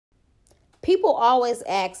People always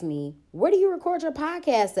ask me, where do you record your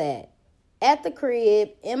podcast at? At the crib,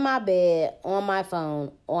 in my bed, on my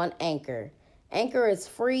phone, on Anchor. Anchor is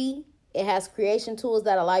free. It has creation tools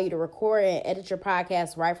that allow you to record and edit your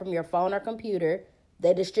podcast right from your phone or computer.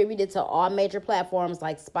 They distribute it to all major platforms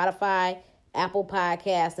like Spotify, Apple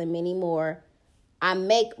Podcasts, and many more. I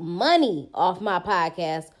make money off my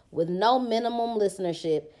podcast with no minimum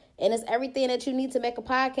listenership. And it's everything that you need to make a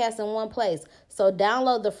podcast in one place. So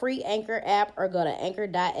download the free Anchor app or go to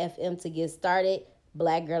anchor.fm to get started.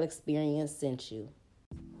 Black Girl Experience sent you.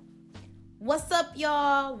 What's up,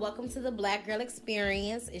 y'all? Welcome to the Black Girl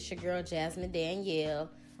Experience. It's your girl, Jasmine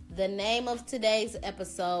Danielle. The name of today's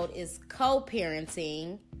episode is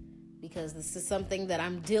co-parenting, because this is something that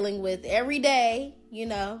I'm dealing with every day,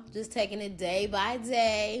 just taking it day by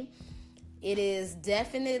day. It is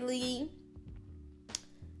definitely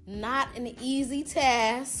not an easy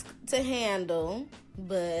task to handle,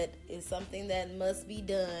 but it's something that must be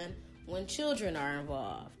done when children are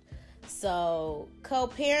involved. So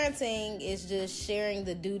co-parenting is just sharing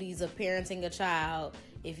the duties of parenting a child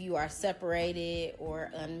if you are separated or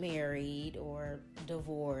unmarried or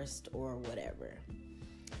divorced or whatever.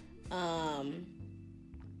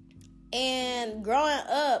 And growing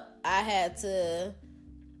up, I had to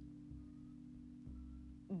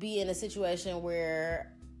be in a situation where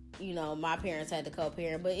my parents had to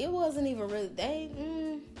co-parent, but it wasn't even really,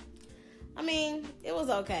 it was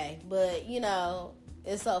okay. But,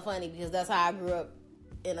 it's so funny because that's how I grew up,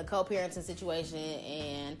 in a co-parenting situation.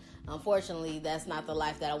 And unfortunately, that's not the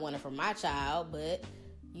life that I wanted for my child. But,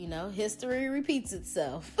 history repeats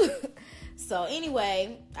itself. So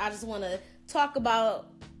anyway, I just want to talk about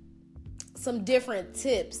some different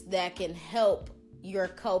tips that can help your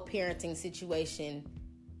co-parenting situation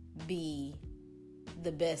be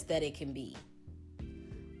the best that it can be.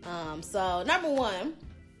 So number one,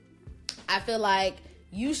 I feel like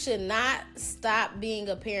you should not stop being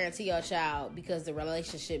a parent to your child because the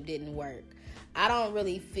relationship didn't work. I don't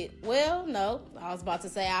really no, I was about to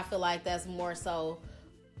say I feel like that's more so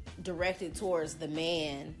directed towards the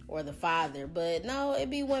man or the father, but no, it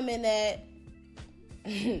be women that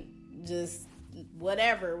just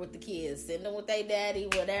whatever with the kids, send them with their daddy,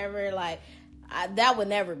 whatever, that would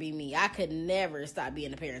never be me. I could never stop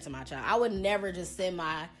being a parent to my child. I would never just send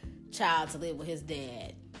my child to live with his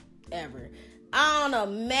dad, ever. I don't know,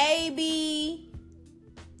 maybe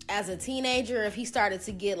as a teenager, if he started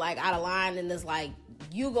to get out of line and it's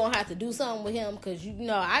you gonna have to do something with him, because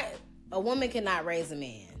a woman cannot raise a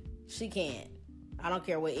man. She can't. I don't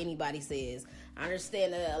care what anybody says. I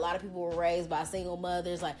understand that a lot of people were raised by single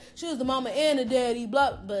mothers, she was the mama and the daddy,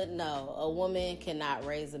 blah, but no, a woman cannot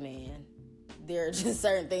raise a man. There are just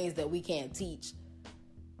certain things that we can't teach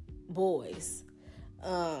boys.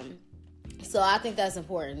 So I think that's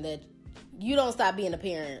important, that you don't stop being a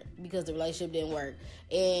parent because the relationship didn't work.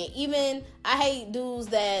 And even, I hate dudes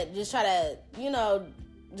that just try to,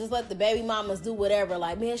 just let the baby mamas do whatever.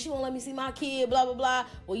 Man, she won't let me see my kid, blah, blah, blah.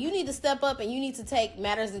 Well, you need to step up and you need to take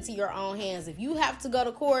matters into your own hands. If you have to go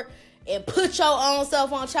to court and put your own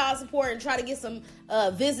self on child support and try to get some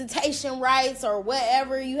visitation rights or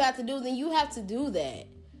whatever you have to do, then you have to do that.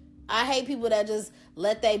 I hate people that just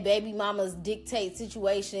let their baby mamas dictate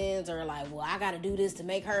situations or I got to do this to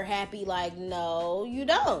make her happy. No, you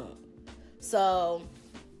don't. So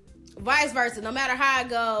vice versa, no matter how it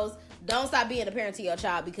goes, don't stop being a parent to your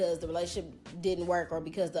child because the relationship didn't work or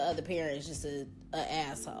because the other parent is just an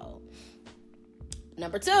asshole.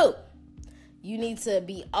 Number two, you need to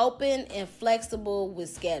be open and flexible with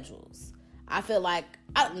schedules. I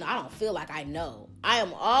know. I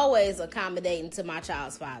am always accommodating to my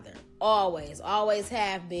child's father. Always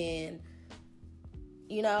have been,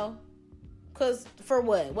 because for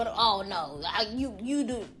what? Oh no, you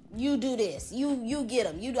do this. You get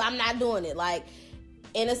him. I'm not doing it.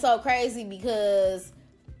 And it's so crazy because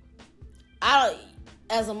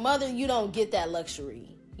as a mother, you don't get that luxury.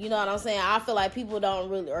 You know what I'm saying? I feel like people don't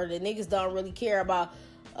really, or the niggas don't really care about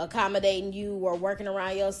accommodating you or working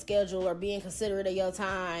around your schedule or being considerate of your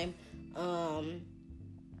time. And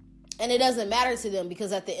it doesn't matter to them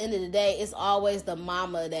because at the end of the day, it's always the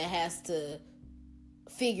mama that has to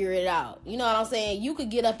figure it out. You know what I'm saying? You could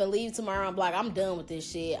get up and leave tomorrow and be like, I'm done with this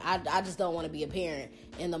shit. I just don't want to be a parent.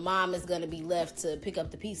 And the mom is going to be left to pick up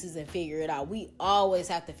the pieces and figure it out. We always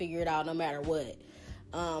have to figure it out no matter what.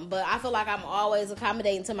 But I feel like I'm always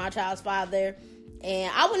accommodating to my child's father.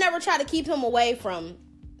 And I would never try to keep him away from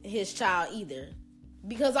his child either,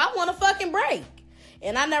 because I want a fucking break.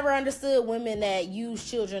 And I never understood women that use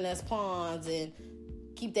children as pawns and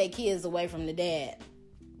keep their kids away from the dad.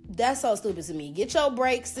 That's so stupid to me. Get your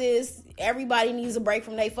break, sis. everybody needs a break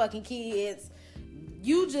from their fucking kids.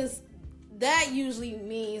 That usually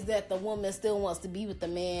means that the woman still wants to be with the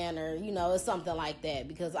man, or, it's something like that,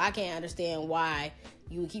 because I can't understand why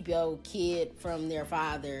you would keep your kid from their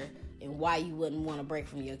father and why you wouldn't want to break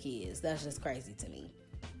from your kids. That's just crazy to me.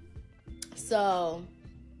 So,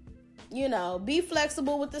 be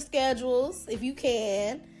flexible with the schedules if you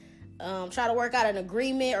can. Try to work out an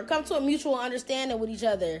agreement or come to a mutual understanding with each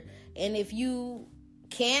other. And if you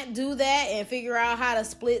can't do that and figure out how to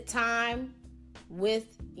split time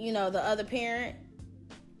with, the other parent,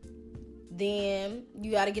 then you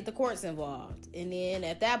got to get the courts involved. And then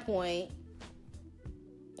at that point,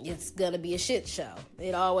 it's going to be a shit show.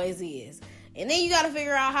 It always is. And then you got to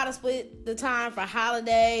figure out how to split the time for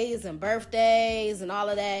holidays and birthdays and all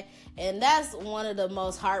of that. And that's one of the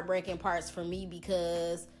most heartbreaking parts for me,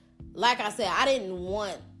 because, like I said, I didn't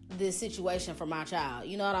want this situation for my child.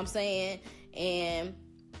 You know what I'm saying? And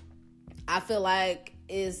I feel like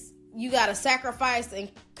you got to sacrifice and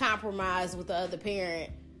compromise with the other parent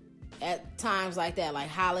at times like that, like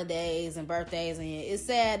holidays and birthdays. And it's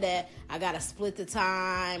sad that I got to split the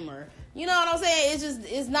time, or, you know what I'm saying?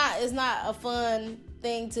 It's not a fun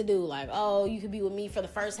thing to do. Like, oh, you could be with me for the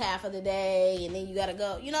first half of the day and then you got to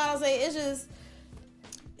go. You know what I'm saying?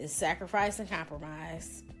 It's sacrifice and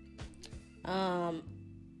compromise.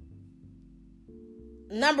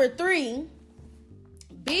 Number 3,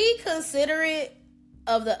 be considerate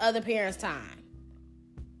of the other parent's time.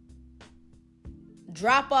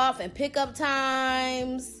 Drop off and pick up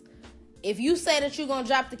times. If you say that you're going to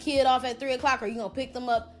drop the kid off at 3 o'clock or you're going to pick them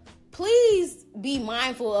up, please be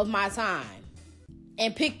mindful of my time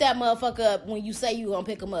and pick that motherfucker up when you say you're going to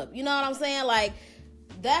pick them up. You know what I'm saying? Like,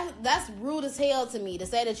 that's rude as hell to me, to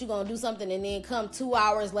say that you're going to do something and then come 2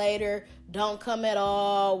 hours later, don't come at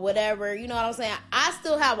all, whatever. You know what I'm saying? I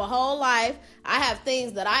still have a whole life. I have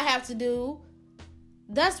things that I have to do.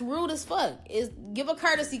 That's rude as fuck. Give a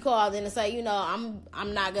courtesy call then and say,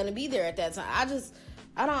 I'm not going to be there at that time.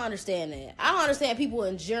 I don't understand that. I don't understand people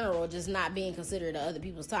in general just not being considerate of other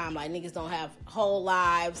people's time. Like, niggas don't have whole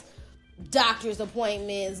lives, doctor's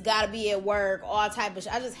appointments, gotta be at work, all type of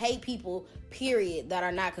shit. I just hate people, period, that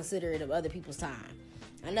are not considerate of other people's time.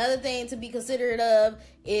 Another thing to be considerate of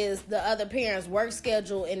is the other parent's work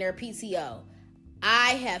schedule and their PTO. I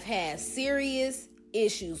have had serious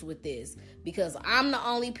issues with this, because I'm the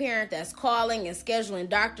only parent that's calling and scheduling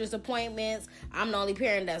doctor's appointments. I'm the only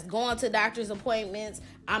parent that's going to doctor's appointments.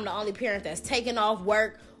 I'm the only parent that's taking off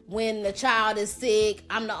work when the child is sick.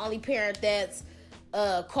 I'm the only parent that's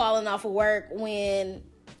calling off of work when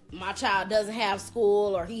my child doesn't have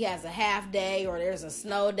school, or he has a half day, or there's a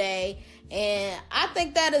snow day. And I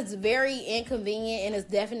think that is very inconvenient, and it's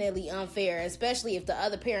definitely unfair, especially if the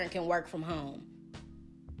other parent can work from home.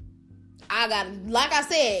 Like I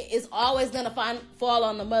said, it's always going to fall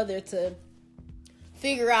on the mother to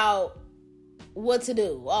figure out what to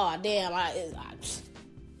do. Oh, damn, I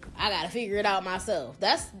got to figure it out myself.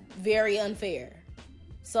 That's very unfair.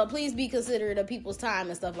 So please be considerate of people's time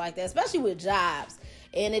and stuff like that, especially with jobs.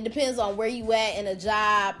 And it depends on where you at in a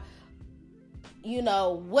job.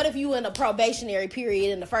 What if you in a probationary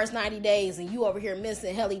period in the first 90 days and you over here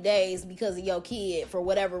missing helly days because of your kid for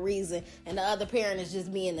whatever reason, and the other parent is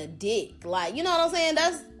just being a dick? Like, you know what I'm saying?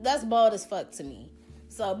 That's bold as fuck to me.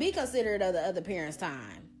 So be considerate of the other parent's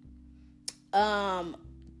time.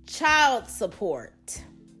 Child support.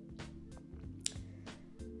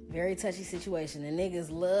 Very touchy situation. And niggas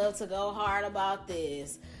love to go hard about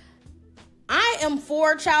this. I am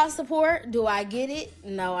for child support. Do I get it?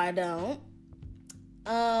 No, I don't.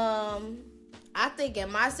 I think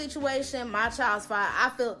in my situation, my child's fine. I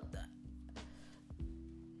feel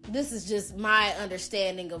this is just my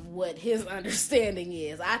understanding of what his understanding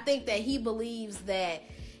is. I think that he believes that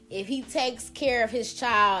if he takes care of his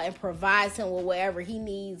child and provides him with whatever he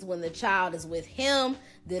needs when the child is with him,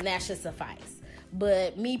 then that should suffice.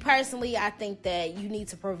 But me personally, I think that you need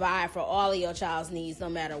to provide for all of your child's needs, no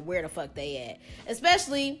matter where the fuck they at.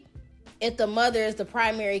 Especially if the mother is the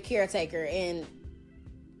primary caretaker and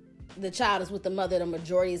the child is with the mother the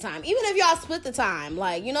majority of the time. Even if y'all split the time,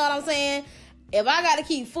 like, you know what I'm saying? If I got to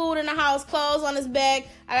keep food in the house, clothes on his back,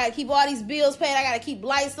 I got to keep all these bills paid, I got to keep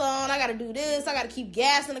lights on, I got to do this, I got to keep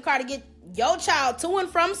gas in the car to get your child to and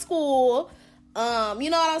from school. You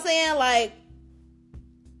know what I'm saying? Like,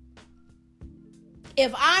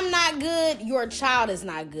 if I'm not good, your child is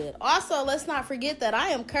not good. Also, let's not forget that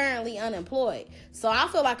I am currently unemployed. So I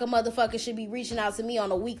feel like a motherfucker should be reaching out to me on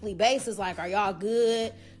a weekly basis. Like, are y'all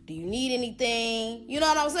good? Do you need anything? You know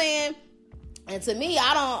what I'm saying? And to me,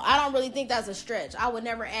 I don't really think that's a stretch. I would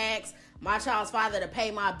never ask my child's father to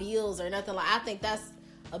pay my bills or nothing like. I think that's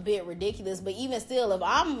a bit ridiculous. But even still, if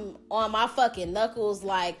I'm on my fucking knuckles,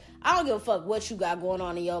 like, I don't give a fuck what you got going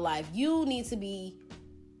on in your life. You need to be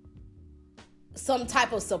some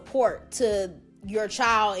type of support to your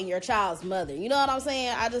child and your child's mother. You know what I'm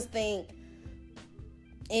saying? I just think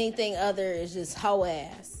anything other is just hoe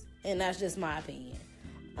ass. And that's just my opinion.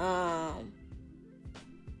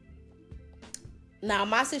 Now,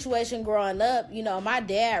 my situation growing up, you know, my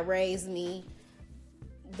dad raised me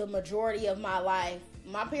the majority of my life.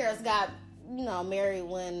 My parents got, you know, married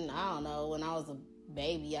when I was a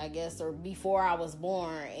baby, I guess, or before I was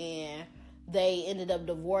born. And they ended up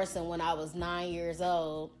divorcing when I was 9 years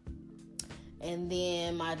old. And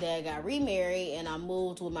then my dad got remarried, and I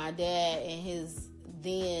moved with my dad and his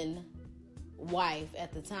then wife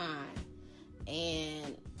at the time.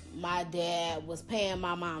 And my dad was paying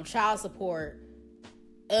my mom child support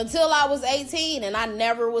until I was 18, and I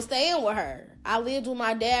never was staying with her. I lived with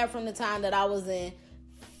my dad from the time that I was in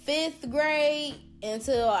 5th grade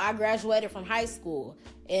until I graduated from high school.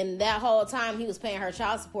 And that whole time he was paying her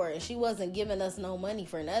child support, and she wasn't giving us no money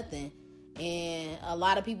for nothing. And a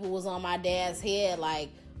lot of people was on my dad's head like,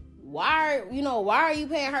 why are you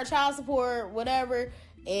paying her child support, whatever. And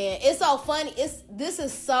it's so funny. This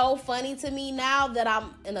is so funny to me now that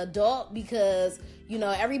I'm an adult, because, you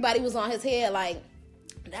know, everybody was on his head like,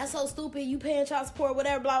 that's so stupid, you paying child support,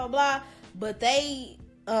 whatever, blah, blah, blah. But they,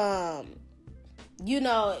 you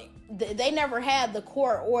know, they never had the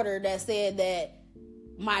court order that said that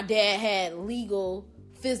my dad had legal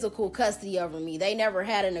physical custody over me. They never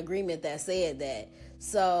had an agreement that said that.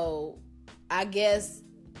 So I guess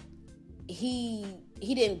he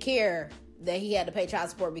didn't care that he had to pay child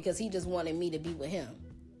support, because he just wanted me to be with him.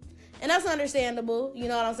 And that's understandable, you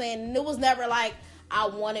know what I'm saying? And it was never like I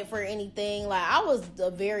wanted for anything. Like, I was a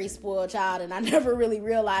very spoiled child, and I never really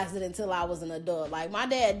realized it until I was an adult. Like, my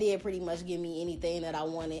dad did pretty much give me anything that I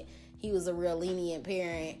wanted. He was a real lenient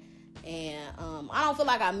parent, and I don't feel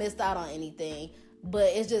like I missed out on anything.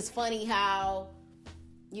 But it's just funny how,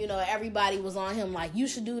 you know, everybody was on him like, you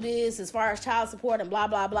should do this as far as child support and blah,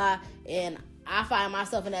 blah, blah. And I find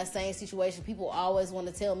myself in that same situation. People always want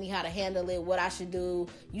to tell me how to handle it, what I should do.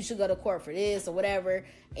 You should go to court for this or whatever.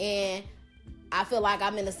 And I feel like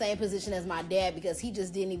I'm in the same position as my dad, because he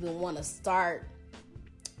just didn't even want to start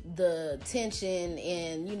the tension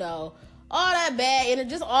and, you know, all that bad, and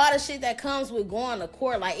just all the shit that comes with going to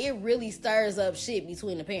court. Like, it really stirs up shit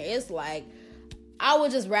between the parents. It's like, I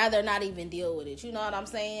would just rather not even deal with it. You know what I'm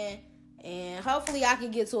saying? And hopefully I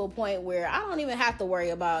can get to a point where I don't even have to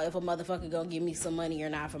worry about if a motherfucker gonna give me some money or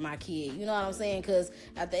not for my kid. You know what I'm saying? Because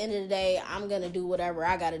at the end of the day, I'm gonna do whatever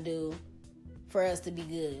I gotta do for us to be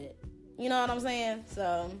good. You know what I'm saying?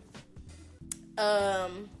 So,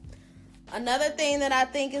 another thing that I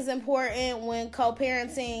think is important when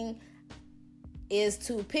co-parenting is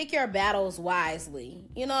to pick your battles wisely.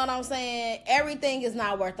 You know what I'm saying? Everything is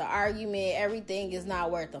not worth the argument. Everything is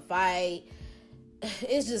not worth the fight.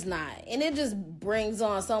 It's just not. And it just brings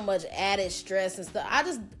on so much added stress and stuff. I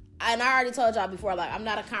already told y'all before, like, I'm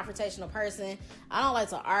not a confrontational person. I don't like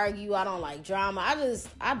to argue. I don't like drama. I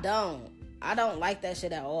don't like that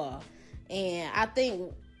shit at all. And I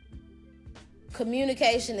think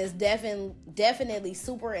communication is definitely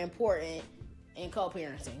super important in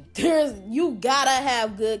co-parenting. You gotta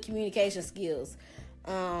have good communication skills.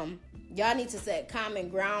 Y'all need to set common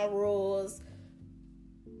ground rules,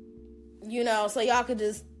 you know, so y'all could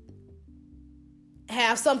just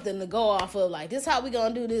have something to go off of. Like, this how we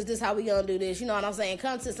gonna do this how we gonna do this. You know what I'm saying?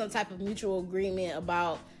 Come to some type of mutual agreement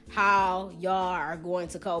about how y'all are going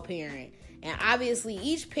to co-parent. And obviously,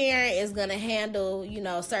 each parent is going to handle, you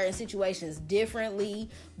know, certain situations differently.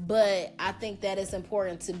 But I think that it's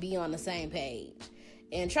important to be on the same page.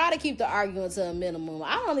 And try to keep the argument to a minimum.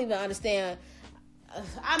 I don't even understand.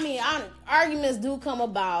 Arguments do come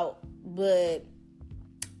about. But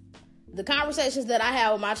the conversations that I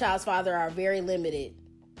have with my child's father are very limited.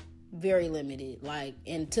 Very limited. Like,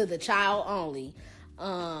 and to the child only.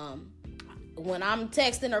 When I'm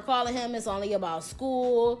texting or calling him, it's only about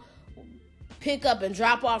school, pick up and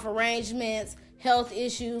drop off arrangements, health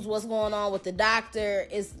issues, what's going on with the doctor.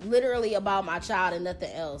 It's literally about my child and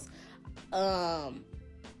nothing else. And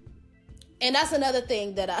that's another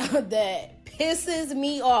thing that that pisses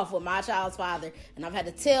me off with my child's father. And I've had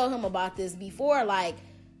to tell him about this before. Like,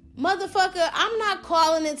 motherfucker, I'm not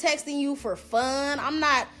calling and texting you for fun. I'm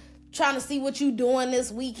not trying to see what you doing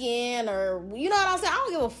this weekend, or, you know what I'm saying? I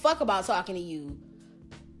don't give a fuck about talking to you.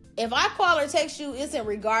 If I call or text you, it's in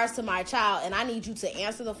regards to my child, and I need you to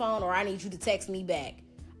answer the phone, or I need you to text me back.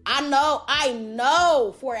 I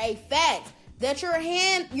know for a fact that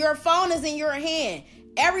your phone is in your hand,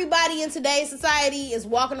 Everybody in today's society is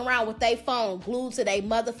walking around with their phone glued to their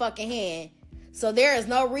motherfucking hand. So there is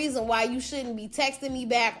no reason why you shouldn't be texting me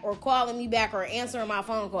back or calling me back or answering my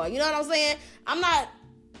phone call. You know what I'm saying? I'm not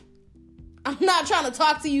trying to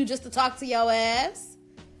talk to you just to talk to your ass.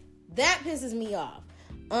 That pisses me off.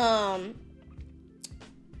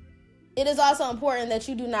 It is also important that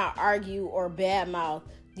you do not argue or badmouth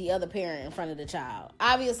the other parent in front of the child.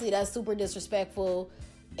 Obviously, that's super disrespectful,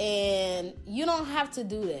 and you don't have to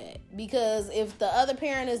do that, because if the other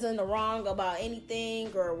parent is in the wrong about anything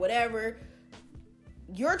or whatever,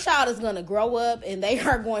 your child is going to grow up and they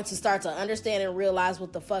are going to start to understand and realize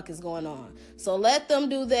what the fuck is going on. So let them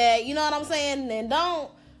do that. You know what I'm saying? And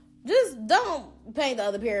don't paint the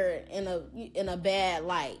other parent in a bad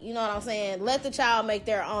light. You know what I'm saying? Let the child make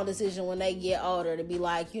their own decision when they get older to be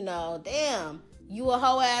like, you know, damn, you a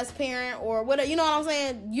hoe ass parent or whatever. You know what I'm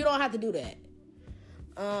saying? You don't have to do that.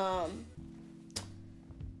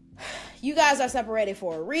 You guys are separated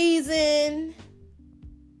for a reason.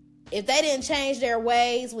 If they didn't change their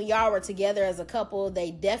ways when y'all were together as a couple, they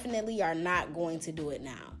definitely are not going to do it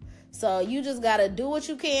now. So you just got to do what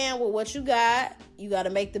you can with what you got. You got to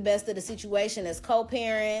make the best of the situation as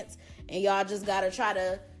co-parents. And y'all just got to try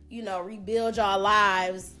to, you know, rebuild y'all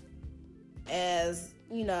lives as,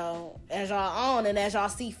 you know, as y'all own and as y'all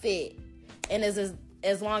see fit. And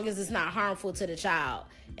as long as it's not harmful to the child.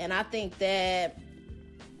 And I think that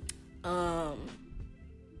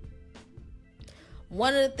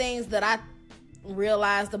one of the things that I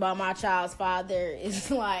realized about my child's father is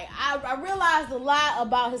like, I realized a lot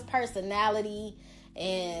about his personality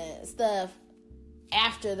and stuff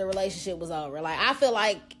after the relationship was over. Like, I feel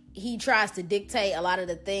like he tries to dictate a lot of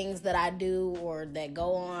the things that I do or that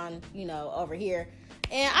go on, you know, over here.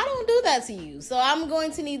 And I don't do that to you. So I'm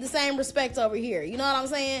going to need the same respect over here. You know what I'm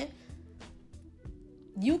saying?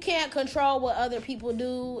 You can't control what other people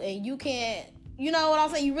do, and you can't, you know what I'm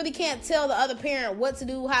saying? You really can't tell the other parent what to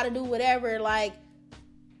do, how to do, whatever. Like,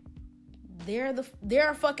 they're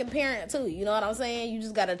a fucking parent too. You know what I'm saying? You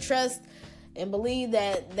just gotta trust and believe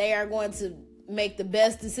that they are going to make the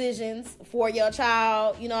best decisions for your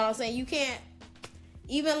child. You know what I'm saying? You can't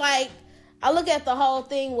even, like, I look at the whole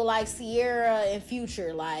thing with like Sierra and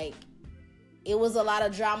Future. Like, it was a lot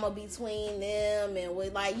of drama between them, and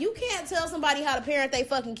with, like, you can't tell somebody how to parent their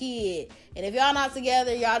fucking kid. And if y'all not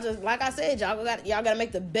together, y'all just, like I said, y'all gotta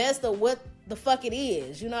make the best of what the fuck it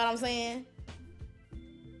is. You know what I'm saying?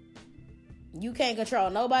 You can't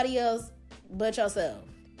control nobody else but yourself.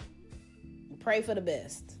 Pray for the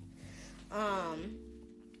best.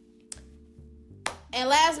 And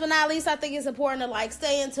last but not least, I think it's important to, like,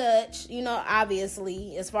 stay in touch, you know,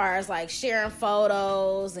 obviously, as far as, like, sharing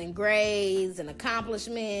photos and grades and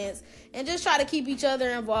accomplishments, and just try to keep each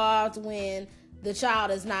other involved when the child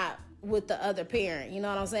is not with the other parent, you know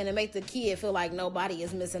what I'm saying, and make the kid feel like nobody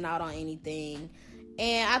is missing out on anything.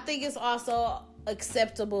 And I think it's also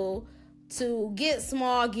acceptable to get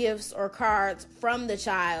small gifts or cards from the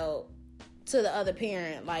child to the other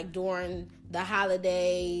parent, like during the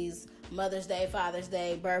holidays, Mother's Day, Father's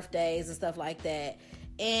Day, birthdays, and stuff like that.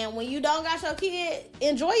 And when you don't got your kid,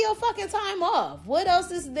 enjoy your fucking time off. What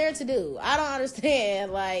else is there to do? I don't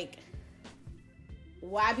understand, like,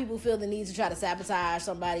 why people feel the need to try to sabotage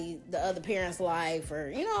the other parent's life,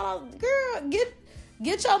 or, you know, girl, get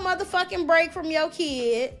your motherfucking break from your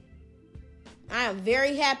kid. I am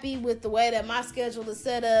very happy with the way that my schedule is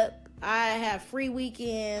set up. I have free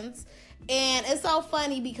weekends. And it's so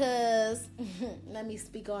funny because, let me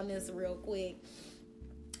speak on this real quick.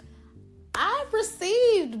 I've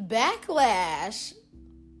received backlash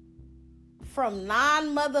from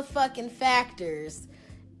non-motherfucking factors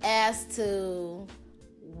as to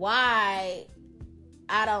why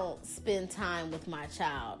I don't spend time with my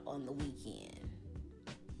child on the weekend.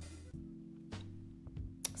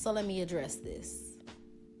 So let me address this.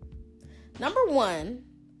 Number one,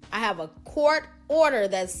 I have a court order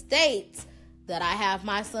that states that I have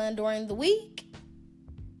my son during the week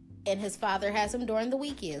and his father has him during the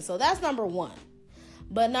weekend. So that's number one.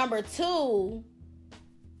 But number two,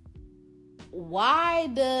 why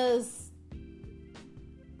does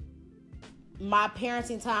my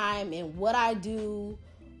parenting time and what I do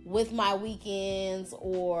with my weekends,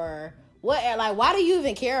 or what, like, why do you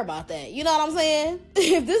even care about that? You know what I'm saying?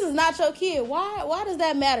 If this is not your kid, why does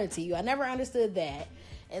that matter to you? I never understood that.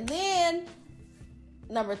 And then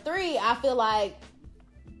number three, I feel like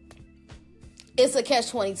it's a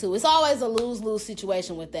catch-22. It's always a lose-lose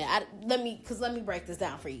situation with that. Let me break this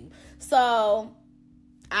down for you. So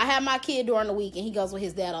I have my kid during the week, and he goes with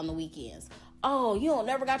his dad on the weekends. Oh, you don't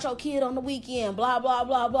never got your kid on the weekend, blah, blah,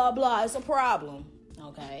 blah, blah, blah. It's a problem.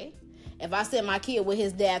 Okay. If I sent my kid with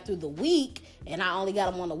his dad through the week and I only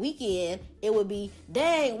got him on the weekend, it would be,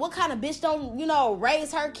 dang, what kind of bitch don't,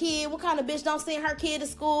 raise her kid? What kind of bitch don't send her kid to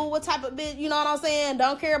school? What type of bitch, you know what I'm saying?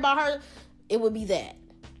 Don't care about her. It would be that.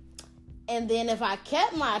 And then if I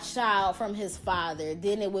kept my child from his father,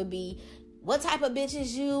 then it would be, what type of bitch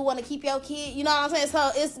is you? Want to keep your kid? You know what I'm saying?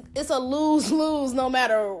 So it's a lose-lose no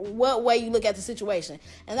matter what way you look at the situation.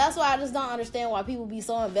 And that's why I just don't understand why people be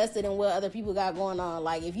so invested in what other people got going on.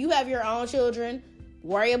 Like, if you have your own children,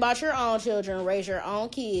 worry about your own children, raise your own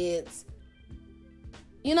kids.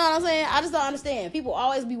 You know what I'm saying? I just don't understand. People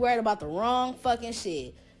always be worried about the wrong fucking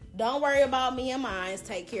shit. Don't worry about me and mine.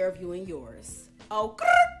 Take care of you and yours. Okay.